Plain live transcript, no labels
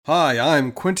Hi,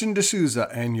 I'm Quentin D'Souza,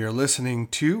 and you're listening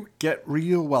to Get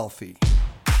Real Wealthy.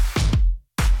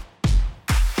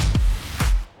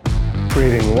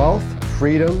 Creating wealth,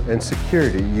 freedom, and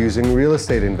security using real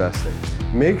estate investing.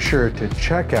 Make sure to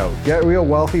check out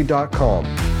GetRealWealthy.com.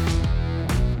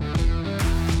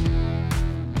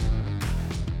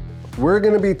 We're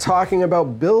going to be talking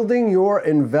about building your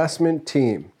investment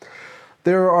team.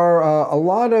 There are a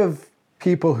lot of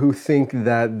people who think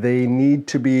that they need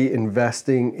to be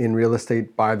investing in real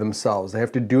estate by themselves. They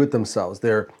have to do it themselves.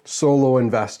 They're solo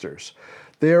investors.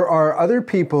 There are other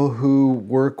people who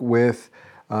work with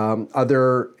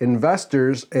other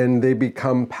investors and they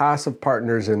become passive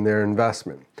partners in their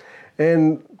investment.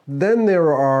 And then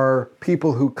there are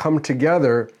people who come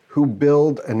together who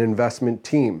build an investment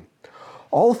team.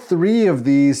 All three of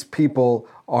these people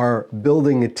are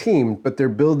building a team, but they're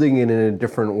building it in a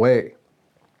different way.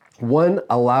 One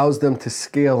allows them to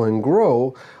scale and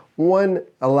grow. One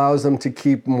allows them to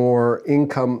keep more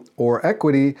income or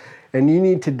equity. And you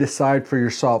need to decide for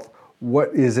yourself,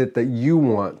 what is it that you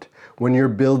want when you're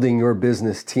building your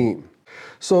business team?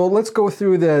 So let's go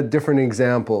through the different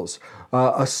examples.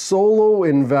 A solo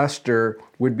investor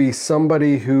would be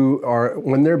somebody who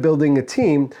when they're building a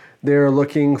team, they're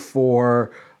looking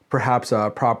for perhaps a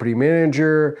property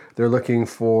manager, they're looking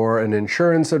for an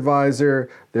insurance advisor,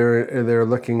 they're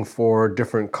looking for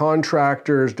different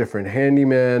contractors, different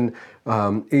handymen,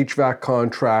 HVAC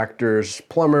contractors,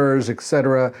 plumbers,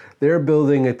 etc. They're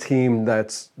building a team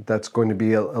that's going to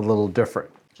be a little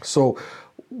different. So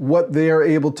what they are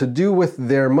able to do with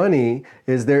their money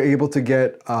is they're able to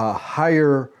get a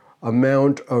higher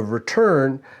amount of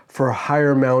return for a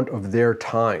higher amount of their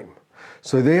time.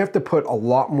 So they have to put a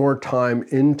lot more time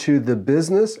into the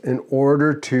business in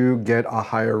order to get a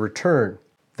higher return.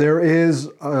 There is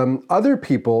other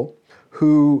people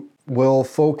who will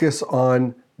focus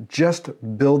on just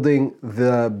building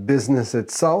the business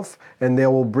itself, and they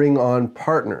will bring on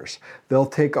partners. They'll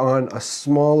take on a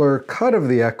smaller cut of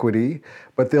the equity,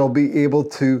 but they'll be able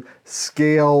to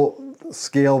scale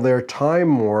their time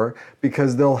more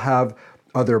because they'll have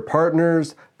other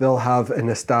partners, they'll have an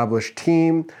established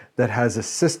team that has a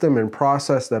system and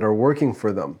process that are working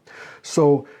for them.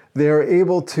 So they're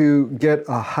able to get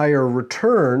a higher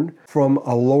return from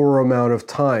a lower amount of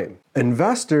time.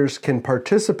 Investors can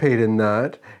participate in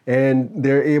that, and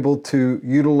they're able to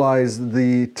utilize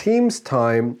the team's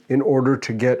time in order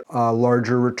to get a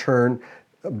larger return,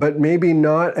 but maybe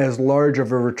not as large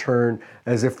of a return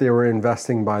as if they were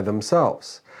investing by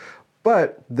themselves.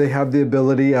 But they have the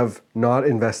ability of not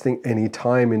investing any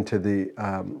time into the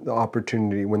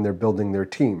opportunity when they're building their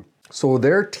team. So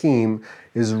their team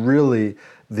is really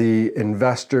the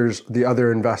investors, the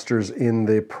other investors in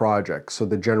the project, so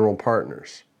the general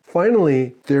partners.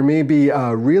 Finally, there may be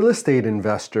a real estate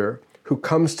investor who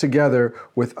comes together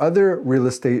with other real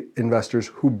estate investors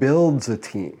who builds a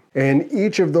team. And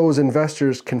each of those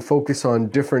investors can focus on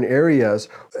different areas,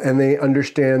 and they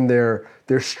understand their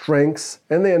strengths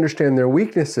and they understand their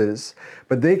weaknesses,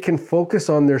 but they can focus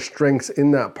on their strengths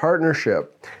in that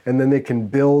partnership, and then they can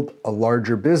build a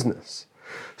larger business.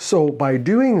 So by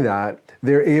doing that,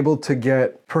 they're able to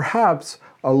get perhaps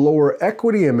a lower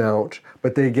equity amount,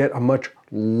 but they get a much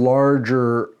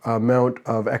larger amount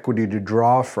of equity to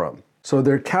draw from. So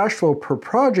their cash flow per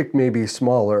project may be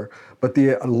smaller, but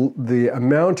the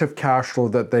amount of cash flow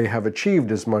that they have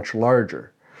achieved is much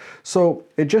larger. So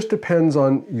it just depends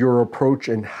on your approach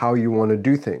and how you want to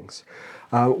do things.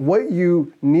 What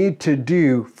you need to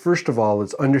do, first of all,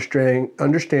 is understand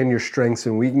your strengths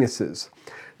and weaknesses.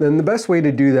 Then the best way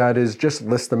to do that is just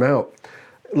list them out.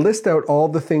 List out all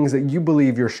the things that you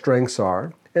believe your strengths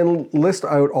are, and list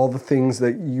out all the things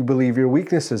that you believe your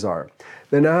weaknesses are.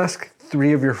 Then ask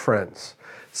 3 of your friends.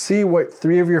 See what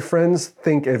 3 of your friends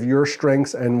think of your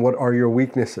strengths and what are your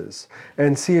weaknesses,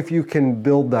 and see if you can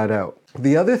build that out.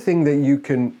 The other thing that you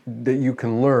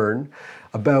can learn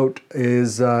about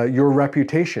is your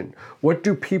reputation. What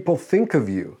do people think of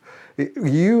you?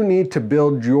 You need to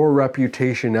build your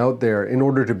reputation out there in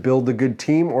order to build a good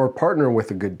team or partner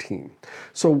with a good team.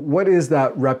 So what is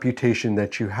that reputation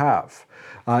that you have?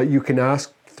 You can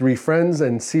ask 3 friends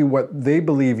and see what they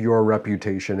believe your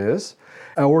reputation is,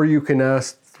 or you can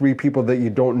ask 3 people that you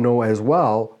don't know as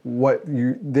well what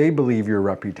they believe your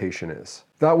reputation is.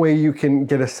 That way you can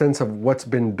get a sense of what's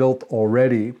been built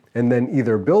already and then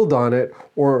either build on it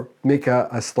or make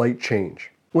a slight change.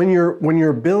 When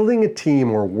you're building a team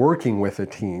or working with a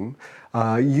team,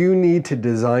 you need to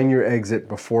design your exit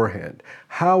beforehand.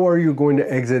 How are you going to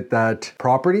exit that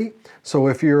property? So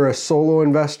if you're a solo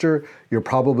investor, you're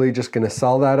probably just going to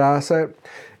sell that asset.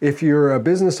 If you're a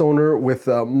business owner with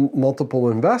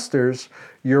multiple investors,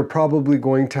 you're probably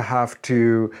going to have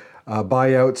to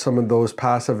buy out some of those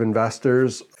passive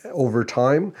investors over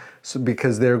time,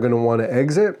 because they're going to want to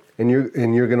exit, and you're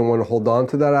going to want to hold on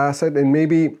to that asset, and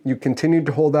maybe you continue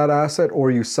to hold that asset or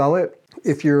you sell it.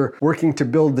 If you're working to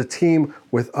build the team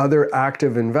with other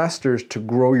active investors to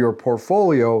grow your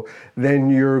portfolio,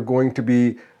 then you're going to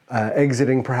be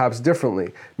exiting perhaps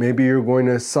differently. Maybe you're going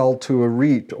to sell to a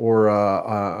REIT or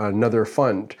another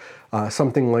fund,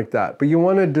 something like that. But you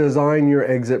want to design your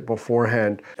exit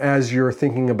beforehand as you're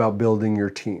thinking about building your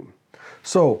team.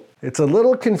 So it's a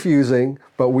little confusing,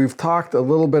 but we've talked a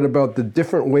little bit about the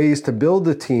different ways to build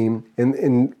a team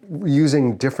in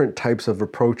using different types of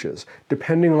approaches,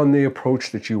 depending on the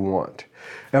approach that you want.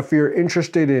 If you're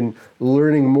interested in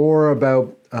learning more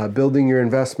about building your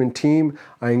investment team,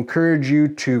 I encourage you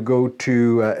to go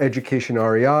to Education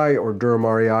REI or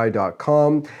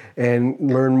DurhamREI.com and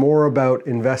learn more about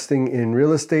investing in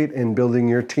real estate and building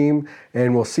your team.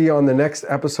 And we'll see you on the next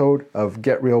episode of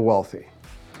Get Real Wealthy.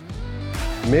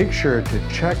 Make sure to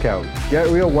check out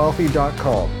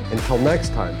GetRealWealthy.com. Until next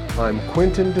time, I'm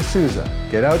Quinton D'Souza.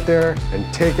 Get out there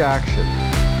and take action.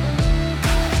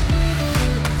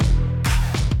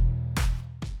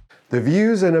 The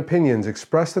views and opinions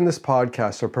expressed in this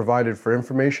podcast are provided for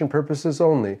information purposes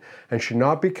only and should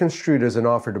not be construed as an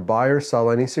offer to buy or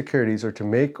sell any securities or to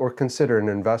make or consider an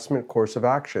investment course of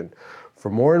action.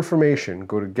 For more information,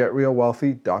 go to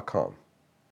GetRealWealthy.com.